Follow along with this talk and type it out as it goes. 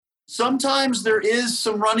sometimes there is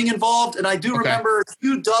some running involved. And I do remember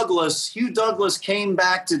Hugh Douglas came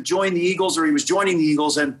back to join the Eagles, or he was joining the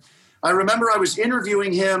Eagles. And I remember I was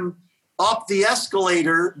interviewing him up the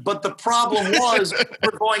escalator, but the problem was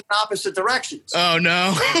we're going in opposite directions. Oh,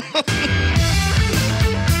 no.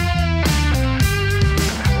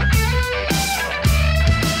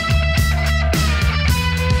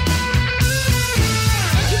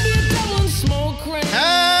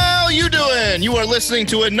 You are listening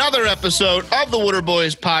to another episode of the Water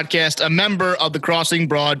Boys podcast, a member of the Crossing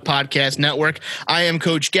Broad Podcast Network. I am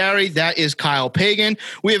Coach Gary. That is Kyle Pagan.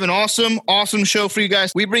 We have an awesome show for you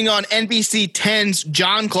guys. We bring on NBC 10's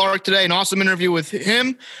John Clark today, an awesome interview with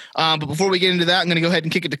him. But before we get into that, I'm going to go ahead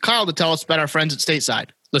and kick it to Kyle to tell us about our friends at Stateside.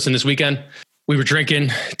 Listen, this weekend we were drinking.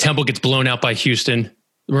 Temple gets blown out by Houston.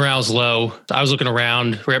 Morale's low. I was looking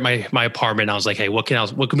around. We're at my apartment. And I was like, hey, what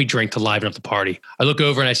can we drink to liven up the party? I look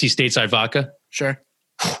over and I see Stateside vodka. Sure.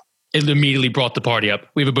 It immediately brought the party up.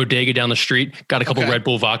 We have a bodega down the street. Got a couple Red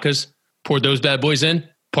Bull vodkas. Poured those bad boys in.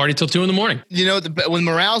 Party till 2 a.m. You know, when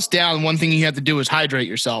morale's down, one thing you have to do is hydrate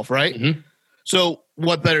yourself, right? Mm-hmm. So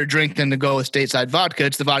what better drink than to go with Stateside vodka?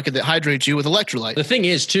 It's the vodka that hydrates you with electrolyte. The thing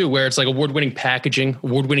is, too, where it's like award-winning packaging,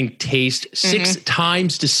 award-winning taste, 6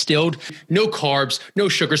 times distilled, no carbs, no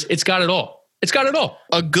sugars. It's got it all. It's got it all.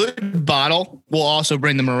 A good bottle will also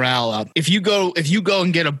bring the morale up. If you go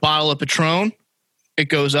and get a bottle of Patron, it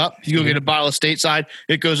goes up. If you go get a bottle of Stateside,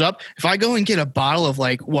 it goes up. If I go and get a bottle of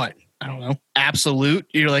I don't know, Absolute,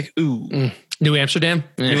 you're like, ooh. New Amsterdam?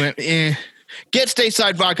 Get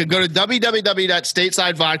Stateside Vodka. Go to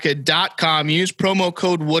www.statesidevodka.com. Use promo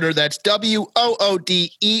code WOODER. That's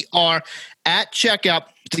WOODER at checkout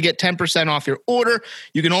to get 10% off your order.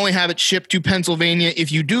 You can only have it shipped to Pennsylvania.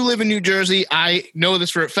 If you do live in New Jersey, I know this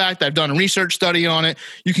for a fact. I've done a research study on it.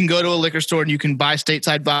 You can go to a liquor store and you can buy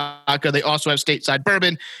Stateside Vodka. They also have Stateside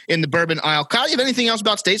Bourbon in the bourbon aisle. Kyle, you have anything else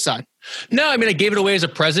about Stateside? No, I mean, I gave it away as a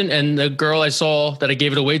present, and the girl I saw that I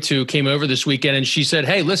gave it away to came over this weekend, and she said,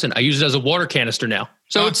 hey, listen, I use it as a water canister now.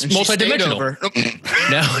 So it's multidimensional.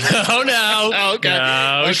 No. Oh, okay.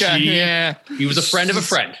 No, okay. He was a friend of a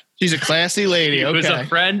friend. She's a classy lady. He was a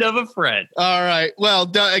friend of a friend. All right. Well,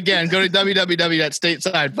 again, go to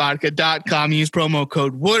www.statesidevodka.com. Use promo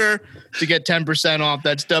code WOODER to get 10% off.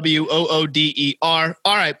 That's WOODER. All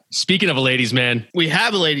right. Speaking of a ladies' man. We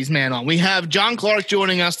have a ladies' man on. We have John Clark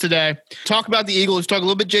joining us today. Talk about the Eagles. Talk a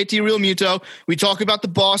little bit JT Realmuto. We talk about the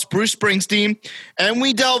boss, Bruce Springsteen. And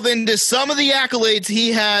we delve into some of the accolades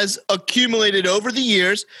he has accumulated over the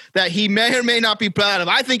years that he may or may not be proud of.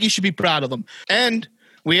 I think he should be proud of them. And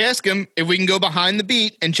we ask him if we can go behind the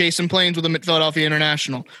beat and chase some planes with him at Philadelphia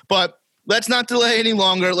International. But let's not delay any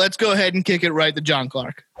longer. Let's go ahead and kick it right to John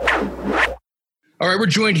Clark. All right, we're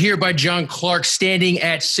joined here by John Clark, standing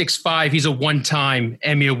at 6'5". He's a one-time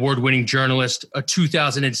Emmy Award-winning journalist, a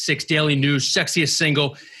 2006 Daily News Sexiest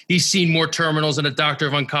Single. He's seen more terminals than a doctor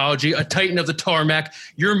of oncology, a titan of the tarmac,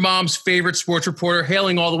 your mom's favorite sports reporter,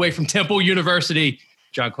 hailing all the way from Temple University.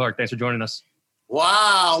 John Clark, thanks for joining us.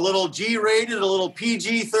 Wow, a little G-rated, a little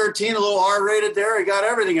PG-13, a little R-rated there. You got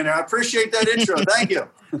everything in there. I appreciate that intro. Thank you.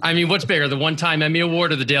 I mean, what's bigger, the one-time Emmy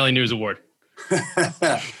Award or the Daily News Award?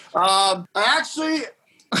 Actually,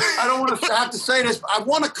 I don't want to have to say this, but I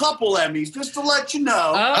won a couple Emmys, just to let you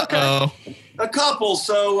know. Okay. A couple.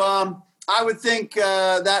 So I would think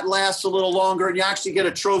that lasts a little longer, and you actually get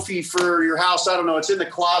a trophy for your house. I don't know. It's in the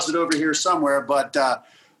closet over here somewhere, but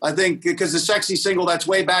I think because the sexy single, that's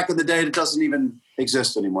way back in the day, that doesn't even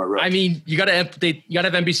exist anymore. Really. I mean, you got to have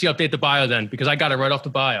NBC update the bio then, because I got it right off the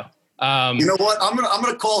bio. You know what? I'm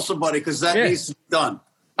gonna call somebody because that needs to be done.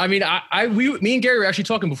 I mean, me and Gary were actually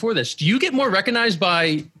talking before this. Do you get more recognized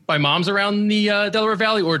by moms around the Delaware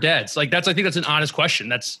Valley or dads? I think that's an honest question.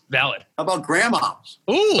 That's valid. How about grandmoms?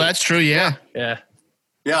 Ooh, that's true. Yeah.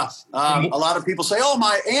 A lot of people say, "Oh,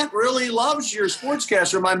 my aunt really loves your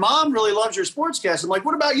sportscast," or "My mom really loves your sportscast." I'm like,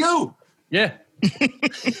 "What about you?" Yeah.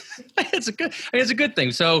 It's a good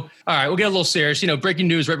thing. So, all right, we'll get a little serious. Breaking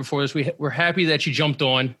news right before this. We're happy that you jumped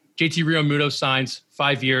on. JT Realmuto signs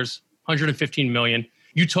 5 years, $115 million.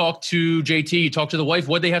 You talked to JT, you talked to the wife.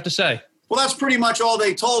 What'd they have to say? Well, that's pretty much all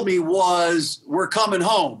they told me was, "We're coming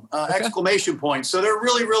home!" Exclamation point. So they're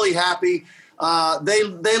really, really happy.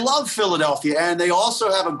 They love Philadelphia, and they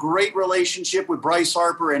also have a great relationship with Bryce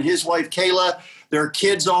Harper and his wife, Kayla. Their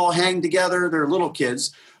kids all hang together. They're little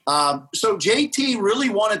kids. So JT really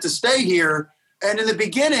wanted to stay here. And in the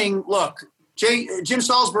beginning, look, Jim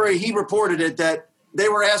Salisbury, he reported it that they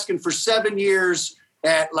were asking for 7 years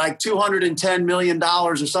at like $210 million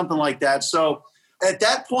or something like that. So at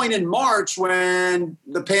that point in March, when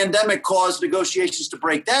the pandemic caused negotiations to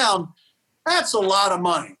break down, That's a lot of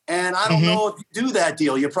money. And I don't know if you do that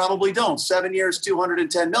deal. You probably don't. 7 years,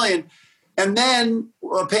 $210 million. And then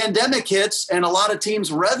a pandemic hits and a lot of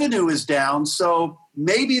teams' revenue is down. So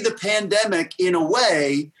maybe the pandemic, in a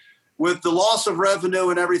way, with the loss of revenue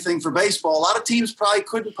and everything for baseball, a lot of teams probably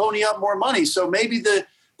couldn't pony up more money. So maybe the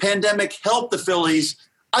pandemic helped the Phillies.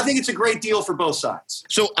 I think it's a great deal for both sides.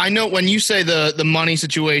 So I know when you say the money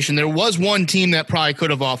situation, there was one team that probably could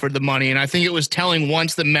have offered the money, and I think it was telling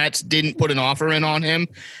once the Mets didn't put an offer in on him.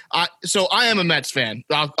 So I am a Mets fan.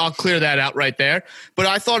 I'll clear that out right there. But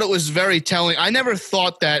I thought it was very telling. I never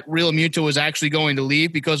thought that Real Muto was actually going to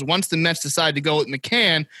leave, because once the Mets decided to go with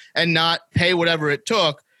McCann and not pay whatever it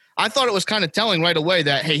took, I thought it was kind of telling right away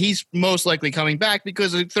that, hey, he's most likely coming back,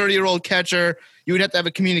 because a 30-year-old catcher, you would have to have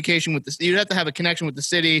a communication with you'd have to have a connection with the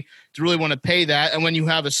city to really want to pay that. And when you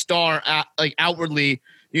have a star outwardly,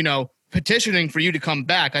 petitioning for you to come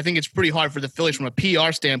back, I think it's pretty hard for the Phillies from a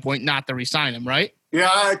PR standpoint not to re-sign him, right? Yeah,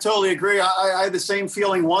 I totally agree. I had the same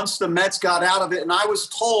feeling once the Mets got out of it, and I was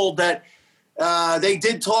told that they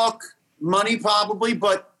did talk money probably,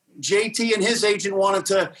 but JT and his agent wanted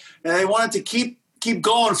to keep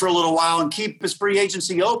going for a little while and keep his free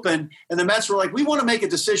agency open. And the Mets were like, we want to make a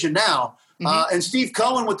decision now. And Steve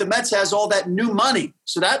Cohen with the Mets has all that new money.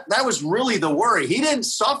 So that was really the worry. He didn't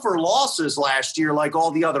suffer losses last year like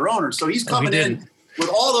all the other owners. So he's coming in with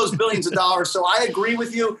all those billions of dollars. So I agree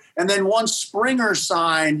with you. And then once Springer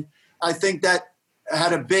signed, I think that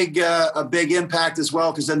had a big impact as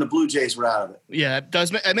well, because then the Blue Jays were out of it. Yeah, it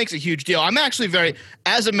does. It makes a huge deal. I'm actually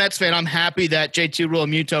as a Mets fan, I'm happy that JT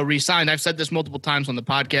Realmuto re-signed. I've said this multiple times on the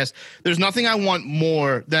podcast. There's nothing I want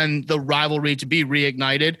more than the rivalry to be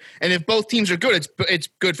reignited. And if both teams are good, it's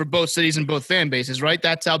good for both cities and both fan bases, right?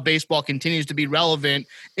 That's how baseball continues to be relevant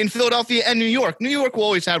in Philadelphia and New York. New York will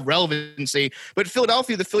always have relevancy, but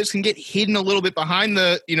Philadelphia, the Phillies can get hidden a little bit behind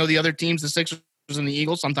the other teams, the Sixers and the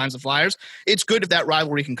Eagles, sometimes the Flyers. It's good if that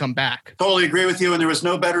rivalry can come back. Totally agree with you. And there was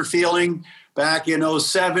no better feeling back in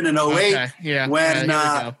 07 and 08 when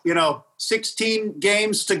 16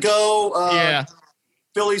 games to go.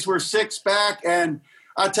 Phillies were 6 back, and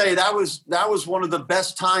I'll tell you, that was one of the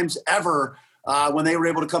best times ever when they were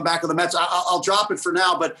able to come back with the Mets. I'll drop it for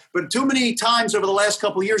now, but too many times over the last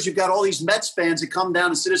couple of years, you've got all these Mets fans that come down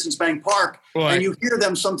to Citizens Bank Park, and you hear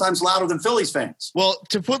them sometimes louder than Phillies fans. Well,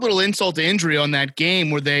 to put a little insult to injury on that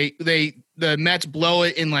game where the Mets blow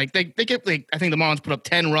it in they get I think the Marlins put up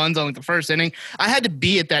 10 runs on the first inning. I had to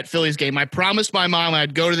be at that Phillies game. I promised my mom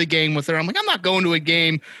I'd go to the game with her. I'm like, I'm not going to a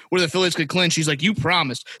game where the Phillies could clinch. She's like, you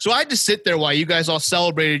promised. So I had to sit there while you guys all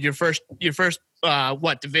celebrated your first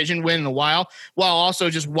division win in a while also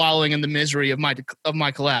just wallowing in the misery of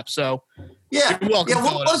my collapse. So what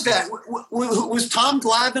was that? Was Tom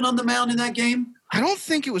Glavine on the mound in that game? I don't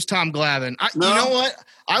think it was Tom Glavine. You know what?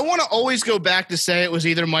 I want to always go back to say it was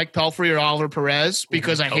either Mike Pelfrey or Oliver Perez,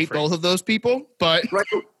 because I hate both of those people. But right.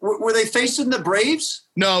 Were they facing the Braves?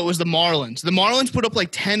 No, it was the Marlins. The Marlins put up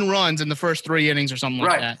 10 runs in the first 3 innings or something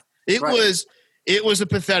like that. It was a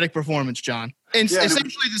pathetic performance, John. And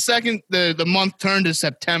essentially the month turned to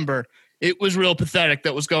September. It was real pathetic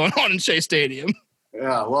that was going on in Shea Stadium.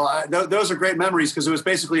 Yeah, well, those are great memories, because it was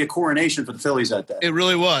basically a coronation for the Phillies that day. It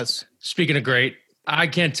really was. Speaking of great, I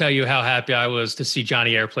can't tell you how happy I was to see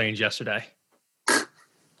Johnny Airplanes yesterday. I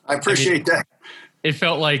appreciate that. It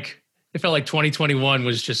felt like 2021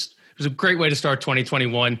 was a great way to start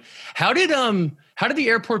 2021. How did the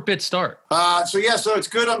airport bit start? So it's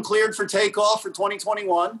good. I'm cleared for takeoff for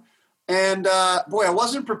 2021. And I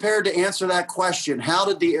wasn't prepared to answer that question. How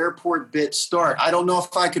did the airport bit start? I don't know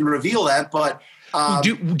if I can reveal that, but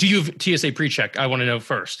do you have TSA pre-check? I want to know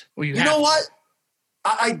first. Well, you know what?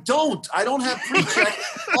 I don't have pre-check.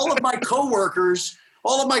 all of my coworkers,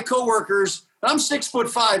 and I'm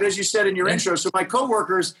 6'5", as you said in your intro. So my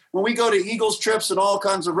coworkers, when we go to Eagles trips and all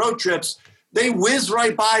kinds of road trips, they whiz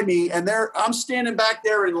right by me, and I'm standing back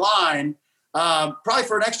there in line, probably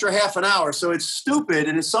for an extra half an hour. So it's stupid,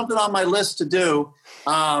 and it's something on my list to do.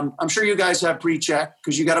 I'm sure you guys have pre-check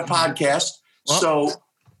because you got a podcast. Well, so,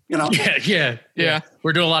 Yeah.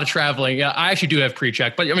 We're doing a lot of traveling. Yeah, I actually do have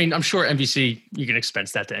pre-check, but I mean, I'm sure NBC, you can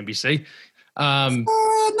expense that to NBC.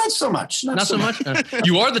 Not so much. Not so much.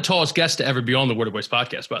 You are the tallest guest to ever be on the Water Boys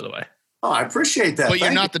podcast, by the way. Oh, I appreciate that. But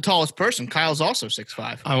you're not the tallest person. Kyle's also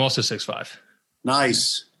 6'5". I'm also 6'5".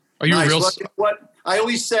 Nice. Are you real? Well, what I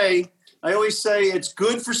always say it's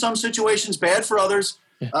good for some situations, bad for others.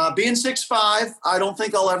 Being 6'5", I don't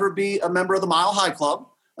think I'll ever be a member of the Mile High Club.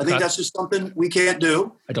 I think that's just something we can't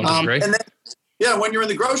do. I don't disagree. And then, when you're in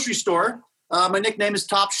the grocery store, my nickname is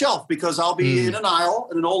Top Shelf, because I'll be in an aisle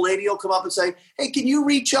and an old lady will come up and say, hey, can you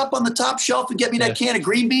reach up on the top shelf and get me that can of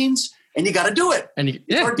green beans? and you got to do it. And you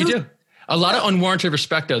do. A lot of unwarranted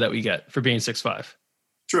respect though that we get for being 6'5".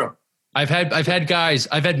 True. I've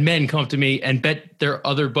had men come up to me and bet their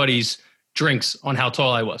other buddies drinks on how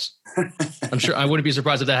tall I was. I'm sure I wouldn't be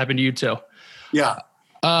surprised if that happened to you too. Yeah.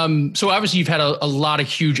 So obviously you've had a lot of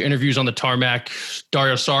huge interviews on the tarmac.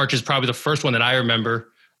 Dario Saric is probably the first one that I remember.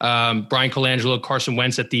 Brian Colangelo, Carson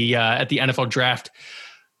Wentz at the NFL draft.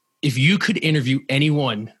 If you could interview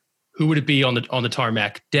anyone, who would it be on the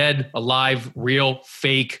tarmac? Dead, alive, real,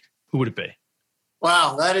 fake? Who would it be?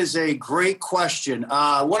 Wow, that is a great question.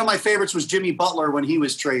 One of my favorites was Jimmy Butler when he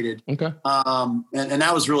was traded. Okay. And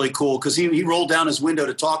that was really cool because he rolled down his window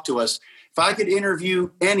to talk to us. If I could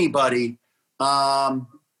interview anybody,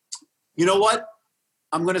 you know what?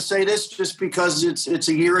 I'm going to say this just because it's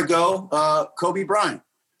a year ago, Kobe Bryant.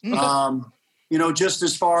 Just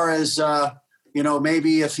as far as,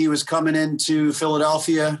 maybe if he was coming into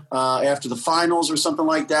Philadelphia after the finals or something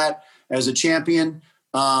like that as a champion,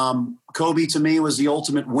 Kobe to me was the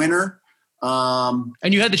ultimate winner. And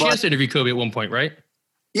you had the chance to interview Kobe at one point, right?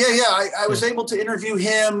 Yeah. I was able to interview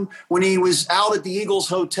him when he was out at the Eagles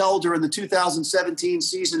Hotel during the 2017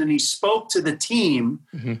 season, and he spoke to the team.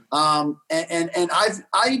 Mm-hmm. And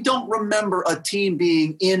I don't remember a team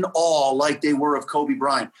being in awe like they were of Kobe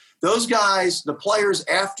Bryant. Those guys, the players,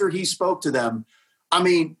 after he spoke to them, I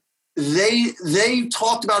mean, they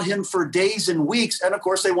talked about him for days and weeks. And of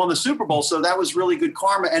course they won the Super Bowl. So that was really good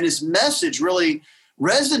karma. And his message really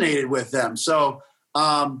resonated with them. So,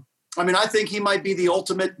 I think he might be the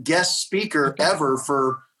ultimate guest speaker ever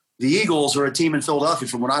for the Eagles or a team in Philadelphia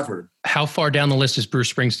from what I've heard. How far down the list is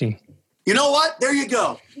Bruce Springsteen? You know what? There you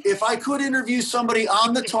go. If I could interview somebody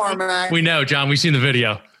on the tarmac. We know, John, we've seen the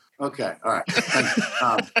video. Okay. All right.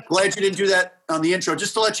 Glad you didn't do that on the intro.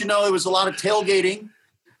 Just to let you know, there was a lot of tailgating.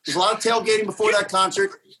 There's a lot of tailgating before that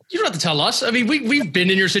concert. You don't have to tell us. I mean, we've been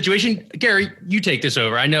in your situation. Gary, you take this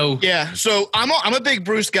over. I know. Yeah. So I'm a big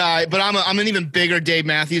Bruce guy, but I'm an even bigger Dave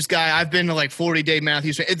Matthews guy. I've been to like 40 Dave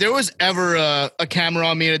Matthews. If there was ever a camera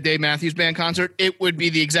on me at a Dave Matthews Band concert, it would be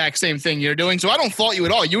the exact same thing you're doing. So I don't fault you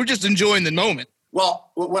at all. You were just enjoying the moment.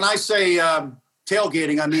 Well, when I say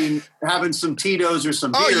tailgating, I mean having some Tito's or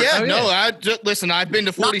some beer. Oh, yeah. No, listen, I've been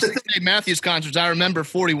to 46 Dave Matthews concerts. I remember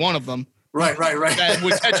 41 of them. Right.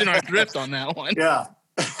 We're catching our drift on that one. Yeah.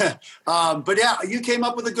 But yeah, you came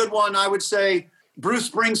up with a good one. I would say Bruce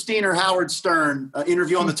Springsteen or Howard Stern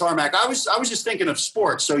interview on the tarmac. I was just thinking of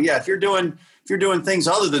sports. So yeah, if you're doing things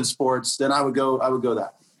other than sports, then I would go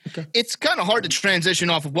that. Okay. It's kind of hard to transition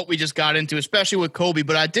off of what we just got into, especially with Kobe.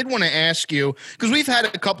 But I did want to ask you, because we've had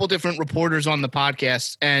a couple different reporters on the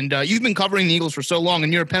podcast, and you've been covering the Eagles for so long,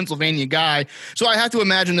 and you're a Pennsylvania guy. So I have to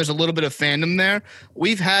imagine there's a little bit of fandom there.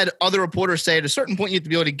 We've had other reporters say at a certain point you have to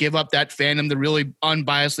be able to give up that fandom to really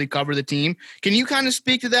unbiasedly cover the team. Can you kind of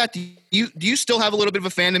speak to that? Do you still have a little bit of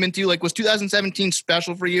a fandom into you? Like, was 2017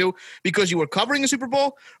 special for you because you were covering a Super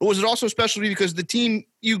Bowl, or was it also special to you because the team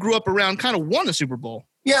you grew up around kind of won a Super Bowl?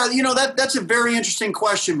 Yeah, that's a very interesting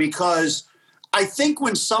question because I think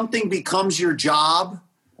when something becomes your job,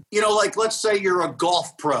 like let's say you're a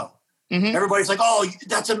golf pro. Mm-hmm. Everybody's like, oh,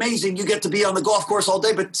 that's amazing. You get to be on the golf course all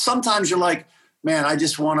day. But sometimes you're like, man, I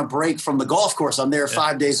just want a break from the golf course. I'm there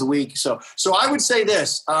 5 days a week. So I would say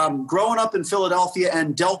this, growing up in Philadelphia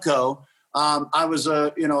and Delco, I was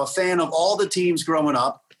a fan of all the teams growing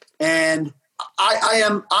up. And I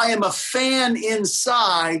am a fan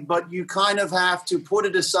inside, but you kind of have to put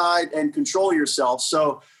it aside and control yourself.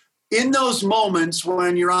 So in those moments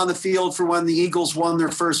when you're on the field for when the Eagles won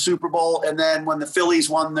their first Super Bowl and then when the Phillies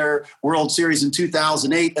won their World Series in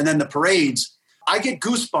 2008 and then the parades, I get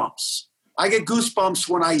goosebumps. I get goosebumps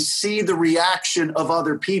when I see the reaction of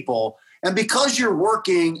other people. And because you're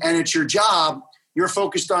working and it's your job, you're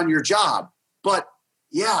focused on your job. But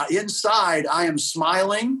yeah, inside I am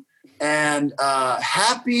smiling and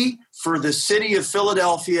happy for the city of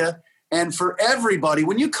Philadelphia and for everybody.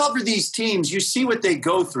 When you cover these teams, you see what they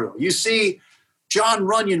go through. You see John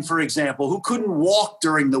Runyon, for example, who couldn't walk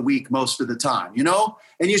during the week most of the time,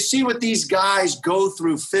 and you see what these guys go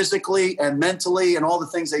through physically and mentally and all the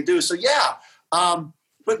things they do. So yeah,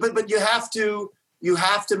 but you have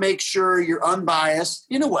to make sure you're unbiased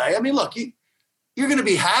in a way. I mean, look, you're going to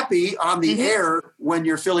be happy on the air when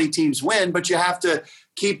your Philly teams win, but you have to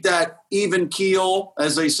keep that even keel,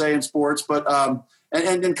 as they say in sports, but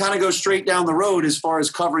and kind of go straight down the road as far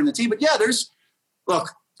as covering the team. But yeah,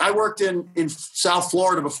 I worked in South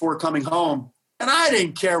Florida before coming home, and I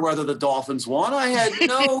didn't care whether the Dolphins won. I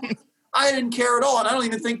didn't care at all, and I don't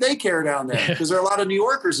even think they care down there because there are a lot of New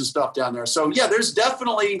Yorkers and stuff down there. So yeah, there's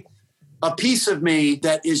definitely a piece of me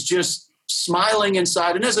that is just smiling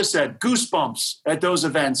inside. And as I said, goosebumps at those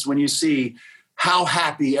events when you see how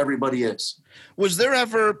happy everybody is. Was there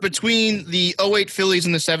ever, between the 08 Phillies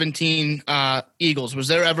and the 17 Eagles, was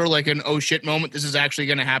there ever like an oh shit moment, this is actually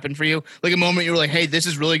going to happen for you? Like a moment you were like, hey, this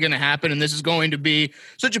is really going to happen and this is going to be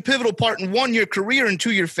such a pivotal part in, one, your career, and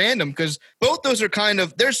two, your fandom? Because both those are kind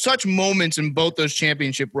of, there's such moments in both those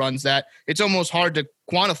championship runs that it's almost hard to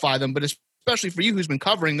quantify them. But especially for you who's been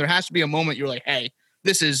covering, there has to be a moment you're like, hey,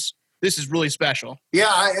 this is really special.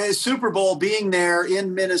 Yeah, Super Bowl, being there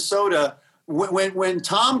in Minnesota, when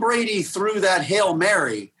Tom Brady threw that Hail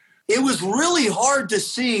Mary, it was really hard to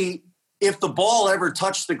see if the ball ever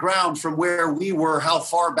touched the ground from where we were, how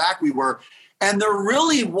far back we were. And there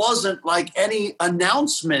really wasn't like any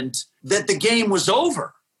announcement that the game was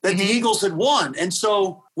over, that the Eagles had won. And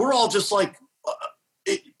so we're all just like,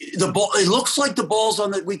 the ball, it looks like the ball's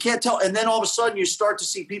on we can't tell. And then all of a sudden you start to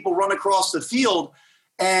see people run across the field,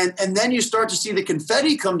 and then you start to see the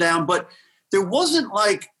confetti come down. But there wasn't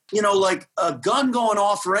like a gun going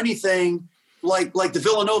off or anything like the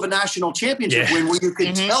Villanova National Championship win, where you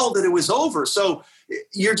could tell that it was over. So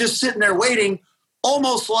you're just sitting there waiting,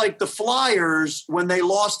 almost like the Flyers when they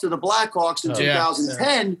lost to the Blackhawks in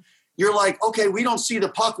 2010. Yeah. You're like, okay, we don't see the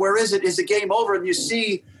puck. Where is it? Is the game over? And you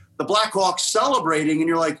see the Blackhawks celebrating, and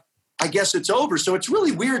you're like, I guess it's over. So it's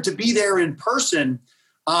really weird to be there in person.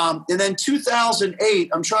 And then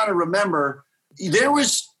 2008, I'm trying to remember, there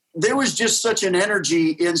was just such an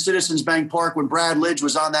energy in Citizens Bank Park when Brad Lidge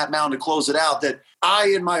was on that mound to close it out that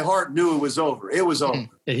I, in my heart, knew it was over. It was over.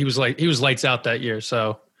 Yeah, he was lights out that year.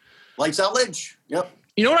 So lights out Lidge. Yep.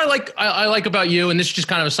 You know what I like about you, and this is just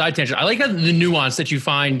kind of a side tangent. I like the nuance that you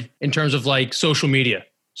find in terms of like social media.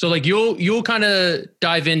 So like you'll kind of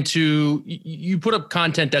dive into, you put up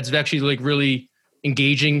content that's actually like really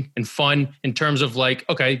engaging and fun in terms of like,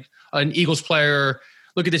 okay, an Eagles player,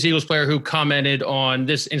 look at this Eagles player who commented on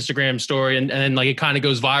this Instagram story, and then like it kind of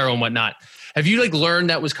goes viral and whatnot. Have you like learned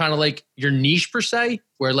that was kind of like your niche per se,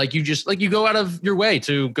 where like you just like you go out of your way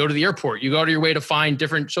to go to the airport, you go out of your way to find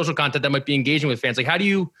different social content that might be engaging with fans? Like how'd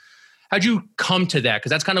you come to that? Because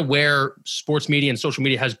that's kind of where sports media and social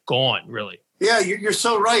media has gone, really. Yeah, you're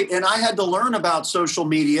so right. And I had to learn about social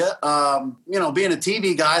media. Being a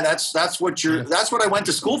TV guy, that's what I went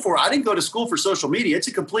to school for. I didn't go to school for social media. It's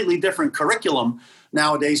a completely different curriculum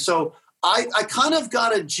nowadays. So I kind of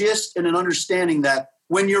got a gist and an understanding that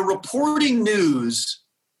when you're reporting news,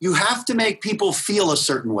 you have to make people feel a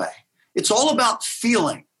certain way. It's all about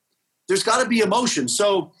feeling. There's got to be emotion.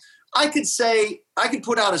 So I could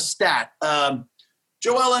put out a stat.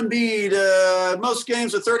 Joel Embiid, most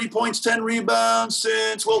games with 30 points, 10 rebounds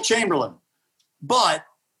since Wilt Chamberlain. But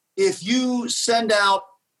if you send out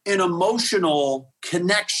an emotional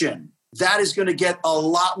connection, that is going to get a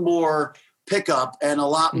lot more pickup and a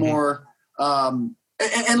lot more. And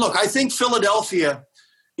look, I think Philadelphia,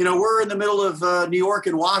 we're in the middle of New York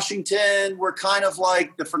and Washington. We're kind of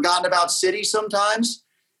like the forgotten about city sometimes,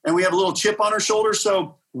 and we have a little chip on our shoulder.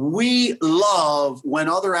 So we love when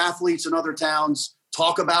other athletes in other towns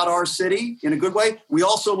talk about our city in a good way. We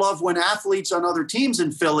also love when athletes on other teams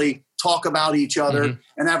in Philly talk about each other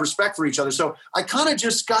and have respect for each other. So I kind of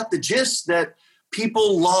just got the gist that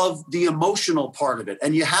people love the emotional part of it,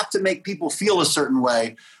 and you have to make people feel a certain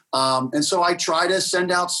way. And so I try to send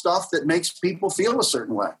out stuff that makes people feel a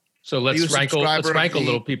certain way. So let's rankle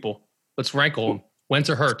little people. Let's rankle them. Wentz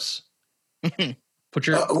or Hurts? Put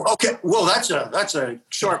your okay. Well, that's a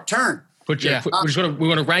sharp turn. We're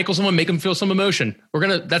going to rankle someone, make them feel some emotion.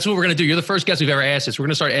 That's what we're going to do. You're the first guest we've ever asked this. We're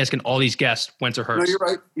going to start asking all these guests, Wentz or Hurts.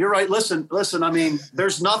 No, you're right. Listen. I mean,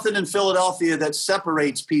 there's nothing in Philadelphia that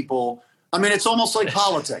separates people. I mean, it's almost like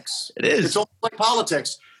politics. It is. It's almost like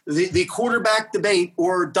politics. The quarterback debate,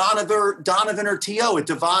 or Donovan or T.O., it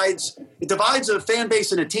divides a fan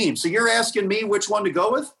base and a team. So you're asking me which one to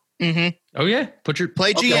go with? Mm-hmm. Oh yeah. Put your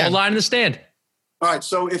play GM. All line in the stand. All right.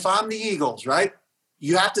 So if I'm the Eagles, right?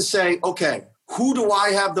 You have to say, okay, who do I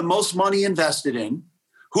have the most money invested in?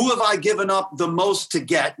 Who have I given up the most to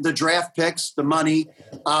get? The draft picks, the money,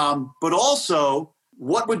 but also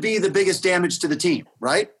what would be the biggest damage to the team,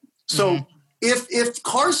 right? So if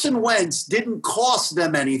Carson Wentz didn't cost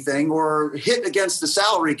them anything or hit against the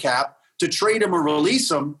salary cap to trade him or release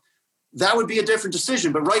him, that would be a different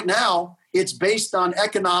decision. But right now, it's based on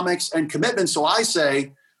economics and commitment. So I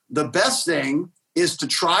say the best thing is to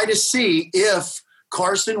try to see if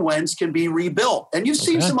Carson Wentz can be rebuilt. And you've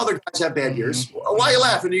seen some other guys have bad years. Why are you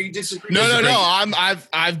laughing? You disagree? No.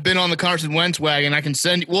 I've been on the Carson Wentz wagon.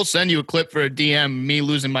 We'll send you a clip for a DM, me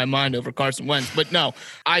losing my mind over Carson Wentz. But no,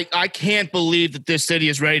 I can't believe that this city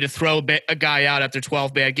is ready to throw a guy out after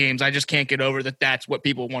 12 bad games. I just can't get over that. That's what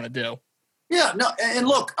people want to do. Yeah, no, and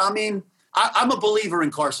look, I mean, I'm a believer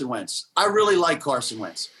in Carson Wentz. I really like Carson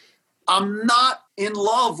Wentz. I'm not in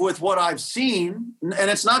love with what I've seen,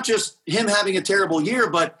 and it's not just him having a terrible year,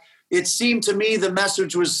 but it seemed to me the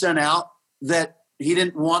message was sent out that he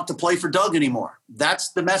didn't want to play for Doug anymore.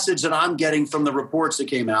 That's the message that I'm getting from the reports that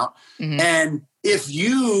came out. Mm-hmm. And if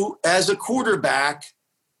you, as a quarterback,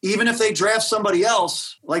 even if they draft somebody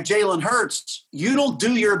else like Jalen Hurts, you don't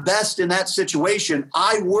do your best in that situation.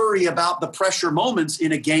 I worry about the pressure moments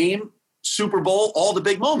in a game, Super Bowl, all the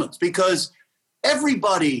big moments, because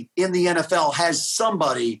everybody in the NFL has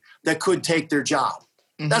somebody that could take their job.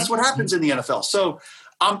 Mm-hmm. That's what happens in the NFL. So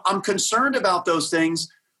I'm concerned about those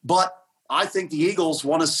things, but I think the Eagles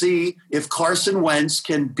want to see if Carson Wentz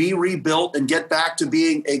can be rebuilt and get back to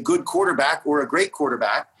being a good quarterback or a great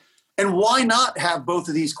quarterback. And why not have both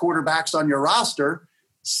of these quarterbacks on your roster,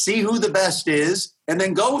 see who the best is, and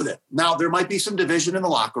then go with it? Now, there might be some division in the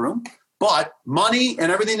locker room, but money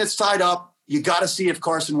and everything that's tied up, you got to see if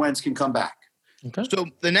Carson Wentz can come back. Okay. So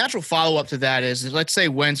the natural follow-up to that is, let's say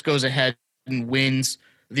Wentz goes ahead and wins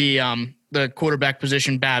the quarterback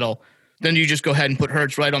position battle. Then do you just go ahead and put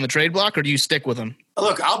Hurts right on the trade block, or do you stick with him?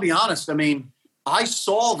 Look, I'll be honest. I mean, I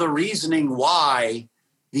saw the reasoning why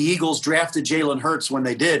the Eagles drafted Jalen Hurts when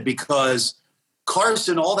they did, because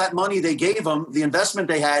Carson, all that money they gave him, the investment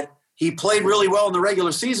they had, he played really well in the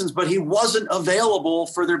regular seasons, but he wasn't available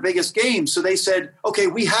for their biggest games. So they said, okay,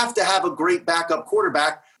 we have to have a great backup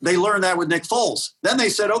quarterback. They learned that with Nick Foles. Then they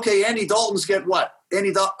said, okay, Andy Dalton's get what?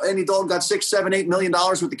 Andy Dalton got $6, $7, $8 million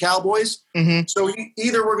with the Cowboys. Mm-hmm. So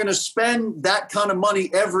either we're going to spend that kind of money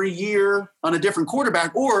every year on a different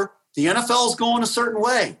quarterback, or the NFL is going a certain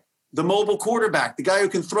way. The mobile quarterback, the guy who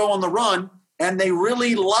can throw on the run, and they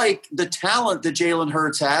really like the talent that Jalen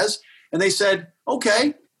Hurts has. And they said,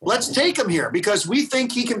 okay, let's take him here because we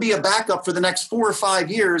think he can be a backup for the next 4 or 5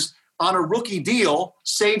 years on a rookie deal,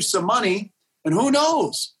 save some money. And who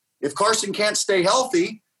knows? If Carson can't stay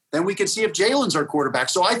healthy, then we can see if Jalen's our quarterback.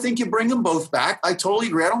 So I think you bring them both back. I totally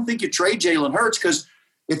agree. I don't think you trade Jalen Hurts, because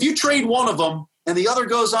if you trade one of them and the other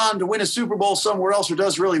goes on to win a Super Bowl somewhere else or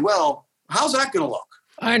does really well, how's that going to look?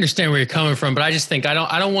 I understand where you're coming from, but I just think I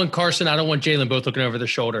don't want Carson, I don't want Jalen both looking over their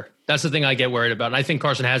shoulder. That's the thing I get worried about. And I think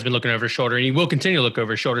Carson has been looking over his shoulder, and he will continue to look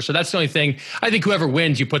over his shoulder. So that's the only thing. I think whoever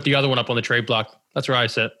wins, you put the other one up on the trade block. That's where I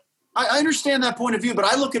sit. I understand that point of view, but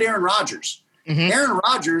I look at Aaron Rodgers. Mm-hmm. Aaron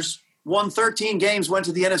Rodgers won 13 games, went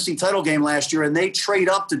to the NFC title game last year, and they trade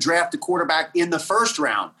up to draft a quarterback in the first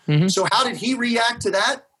round. Mm-hmm. So how did he react to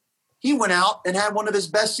that? He went out and had one of his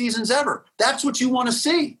best seasons ever. That's what you want to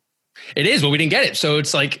see. It is, but we didn't get it. So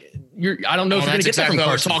it's like, I don't know if you're going to get exactly that from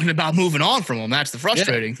Carson. We're talking about moving on from him. That's the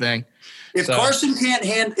frustrating thing. If Carson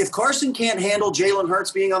can't handle Jalen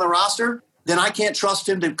Hurts being on the roster, then I can't trust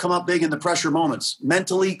him to come up big in the pressure moments.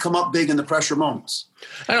 Mentally come up big in the pressure moments.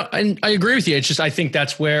 I agree with you. It's just, I think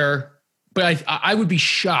that's where, but I would be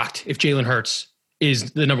shocked if Jalen Hurts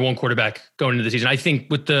is the number one quarterback going into the season. I think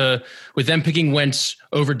with them picking Wentz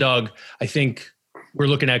over Doug, I think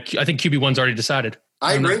QB1's already decided.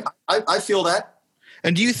 I agree. I feel that.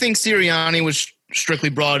 And do you think Sirianni was strictly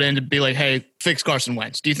brought in to be like, hey, fix Carson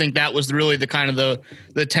Wentz? Do you think that was really the kind of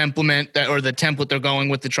the template the template they're going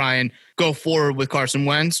with to try and go forward with Carson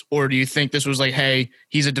Wentz? Or do you think this was like, hey,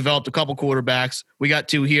 he's developed a couple quarterbacks. We got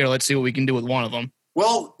 2 here. Let's see what we can do with one of them.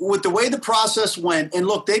 Well, with the way the process went, and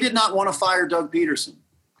look, they did not want to fire Doug Peterson.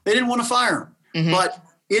 They didn't want to fire him. Mm-hmm. But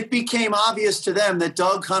it became obvious to them that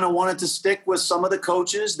Doug kind of wanted to stick with some of the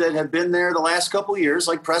coaches that have been there the last couple of years,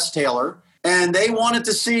 like Press Taylor. And they wanted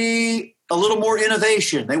to see a little more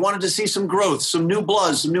innovation. They wanted to see some growth, some new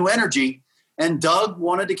blood, some new energy. And Doug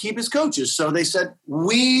wanted to keep his coaches. So they said,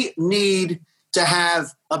 we need to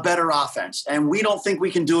have a better offense. And we don't think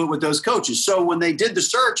we can do it with those coaches. So when they did the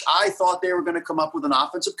search, I thought they were going to come up with an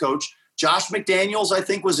offensive coach. Josh McDaniels, I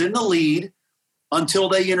think, was in the lead until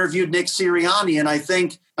they interviewed Nick Sirianni. And I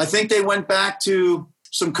think they went back to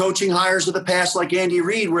some coaching hires of the past, like Andy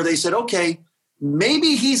Reid, where they said, okay,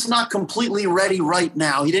 maybe he's not completely ready right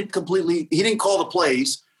now. He didn't call the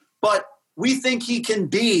plays, but we think he can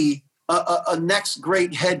be a next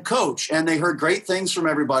great head coach. And they heard great things from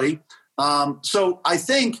everybody. So I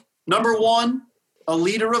think, number one, a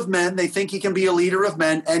leader of men. They think he can be a leader of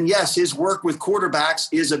men. And yes, his work with quarterbacks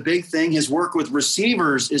is a big thing. His work with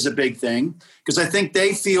receivers is a big thing, because I think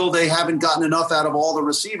they feel they haven't gotten enough out of all the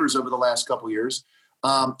receivers over the last couple of years.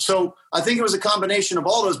 So I think it was a combination of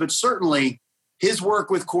all those, but certainly his work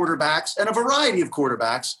with quarterbacks and a variety of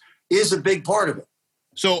quarterbacks is a big part of it.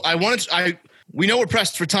 So we know we're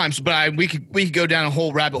pressed for time, but we could go down a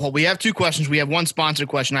whole rabbit hole. We have 2 questions. We have one sponsor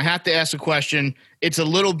question. I have to ask a question. It's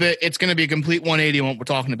going to be a complete 180 on what we're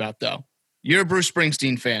talking about, though. you're a Bruce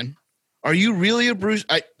Springsteen fan. Are you really a Bruce?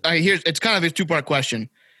 It's kind of a two-part question.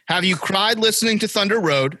 Have you cried listening to Thunder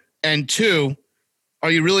Road? And 2,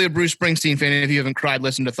 are you really a Bruce Springsteen fan if you haven't cried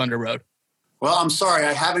listening to Thunder Road? Well, I'm sorry.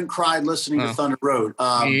 I haven't cried listening to Thunder Road.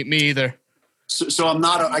 Me either. So I'm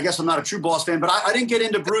not. I guess I'm not a true Boss fan. But I didn't get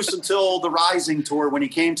into Bruce until the Rising tour when he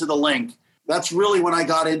came to the Link. That's really when I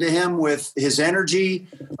got into him with his energy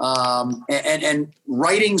and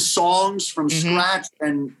writing songs from scratch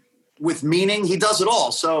and with meaning. He does it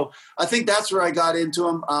all. So I think that's where I got into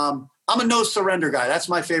him. I'm a No Surrender guy. That's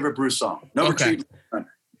my favorite Bruce song. No Retreat.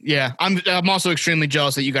 Yeah, I'm also extremely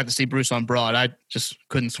jealous that you got to see Bruce on Broad. I just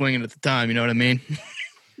couldn't swing it at the time. You know what I mean?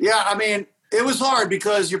 Yeah, I mean, it was hard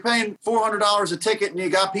because you're paying $400 a ticket and you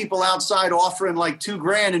got people outside offering like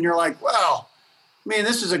 $2,000, and you're like, well, I mean,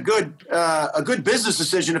 this is a good business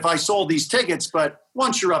decision if I sold these tickets. But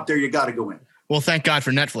once you're up there, you got to go in. Well, thank God for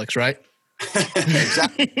Netflix, right?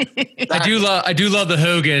 Exactly. I do love the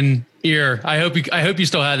Hogan ear. I hope you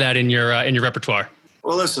still have that in your repertoire.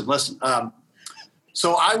 Well, listen.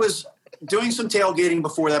 So I was doing some tailgating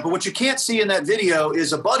before that, but what you can't see in that video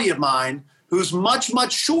is a buddy of mine who's much,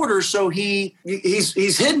 much shorter. So he's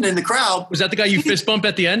hidden in the crowd. Was that the guy you fist bump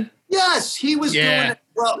at the end? Yes, he was doing it.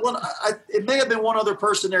 Well, it may have been one other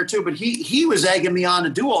person there too, but he was egging me on to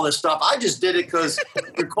do all this stuff. I just did it because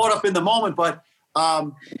you're caught up in the moment. But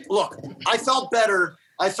look, I felt better.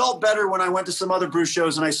 I felt better when I went to some other Bruce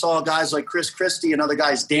shows and I saw guys like Chris Christie and other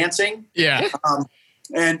guys dancing. Yeah.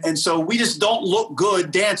 And so we just don't look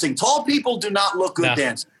good dancing. Tall people do not look good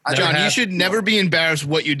dancing. John, you should never be embarrassed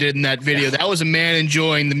what you did in that video. That was a man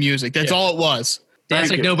enjoying the music. That's all it was. Dance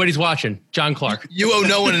like nobody's watching. John Clark. You owe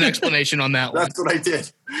no one an explanation on that one. That's what I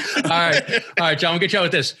did. All right, John. We'll get you out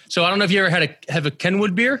with this. So I don't know if you ever have a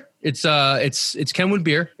Kenwood beer. It's Kenwood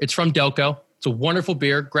beer. It's from Delco. It's a wonderful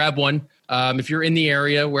beer. Grab one. If you're in the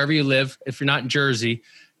area, wherever you live, if you're not in Jersey,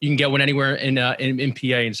 you can get one anywhere in PA,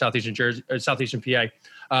 in southeastern Jersey, or southeastern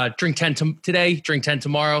PA. Drink 10 today. Drink 10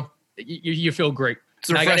 tomorrow. You feel great. It's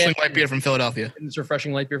a refreshing light beer from Philadelphia. It's a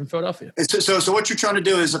refreshing light beer from Philadelphia. So what you're trying to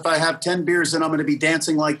do is, if I have 10 beers, then I'm going to be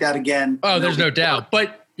dancing like that again. Oh, there's no doubt.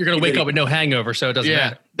 But you're going to wake up with no hangover, so it doesn't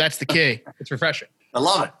matter. That's the key. It's refreshing. I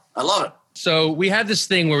love it. So we have this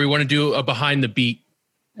thing where we want to do a behind the beat,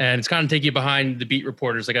 and it's kind of take you behind the beat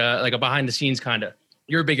reporters, like a behind the scenes kind of.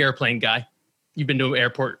 You're a big airplane guy. You've been to an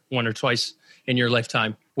airport one or twice in your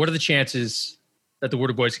lifetime. What are the chances that the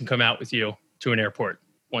Water Boys can come out with you to an airport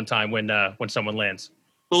one time when someone lands?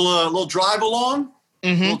 Little drive along.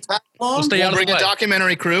 Little tap along. We'll stay out of the way. Bring a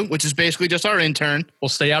documentary crew, which is basically just our intern. We'll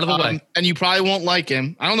stay out of the way. And you probably won't like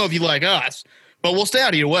him. I don't know if you like us, but we'll stay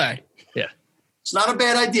out of your way. Yeah. It's not a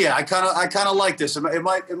bad idea. I kind of like this. It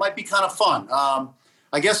might be kind of fun.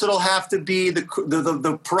 I guess it'll have to be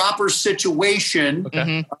the proper situation.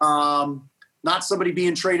 Okay. Not somebody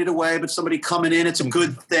being traded away, but somebody coming in. It's a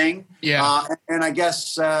good thing. Yeah. And I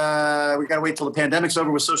guess we got to wait till the pandemic's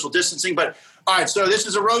over with social distancing. But all right, so this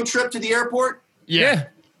is a road trip to the airport? Yeah.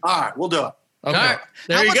 All right, we'll do it. Okay. All right,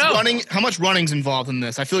 there you go. How much running's involved in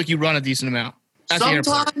this? I feel like you run a decent amount.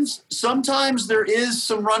 Sometimes there is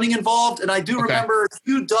some running involved, and I do remember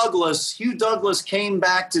Hugh Douglas. Hugh Douglas came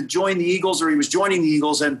back to join the Eagles, or he was joining the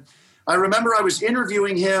Eagles, and I remember I was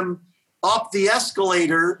interviewing him up the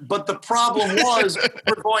escalator, but the problem was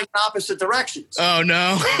we're going in opposite directions. Oh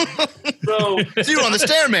no! So you were on the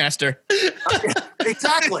Stairmaster.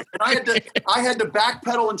 Exactly, and I had to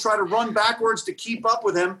backpedal and try to run backwards to keep up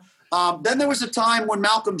with him. Then there was a time when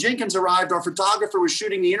Malcolm Jenkins arrived. Our photographer was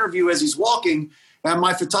shooting the interview as he's walking, and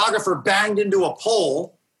my photographer banged into a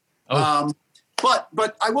pole. Oh.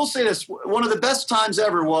 But I will say this: one of the best times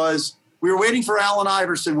ever was we were waiting for Allen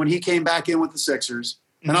Iverson when he came back in with the Sixers.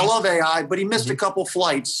 And I love AI, but he missed a couple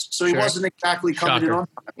flights, so he wasn't exactly coming in on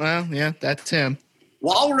time. Well, yeah, that's him.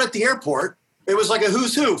 While we're at the airport, it was like a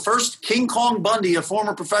who's who. First, King Kong Bundy, a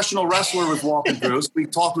former professional wrestler, was walking through. So we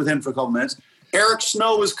talked with him for a couple minutes. Eric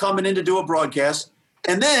Snow was coming in to do a broadcast.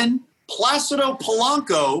 And then Placido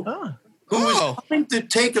Polanco, who was coming to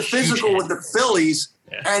take a physical with the Phillies.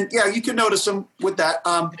 Yeah. And, yeah, you can notice him with that.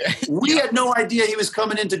 We had no idea he was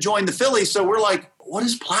coming in to join the Phillies, so we're like, what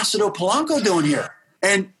is Placido Polanco doing here?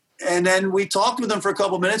 And then we talked with him for a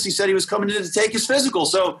couple of minutes. He said he was coming in to take his physical.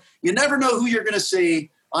 So you never know who you're going to see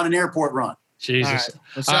on an airport run. Jesus. All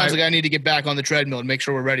right. It sounds like I need to get back on the treadmill and make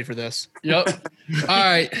sure we're ready for this. Yep. All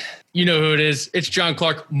right. You know who it is. It's John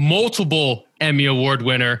Clark, multiple Emmy Award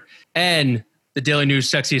winner, and the Daily News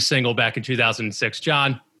Sexiest Single back in 2006.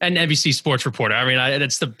 John, and NBC Sports reporter. I mean,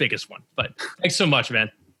 that's the biggest one. But thanks so much, man.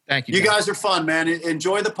 Thank you. You guys are fun, man.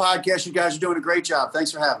 Enjoy the podcast. You guys are doing a great job.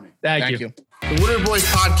 Thanks for having me. Thank you. The Winter Boys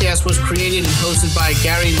podcast was created and hosted by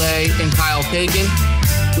Gary Lay and Kyle Pagan,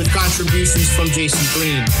 with contributions from Jason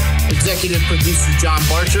Green, executive producer John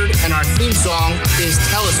Barchard, and our theme song is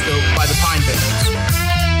Telescope by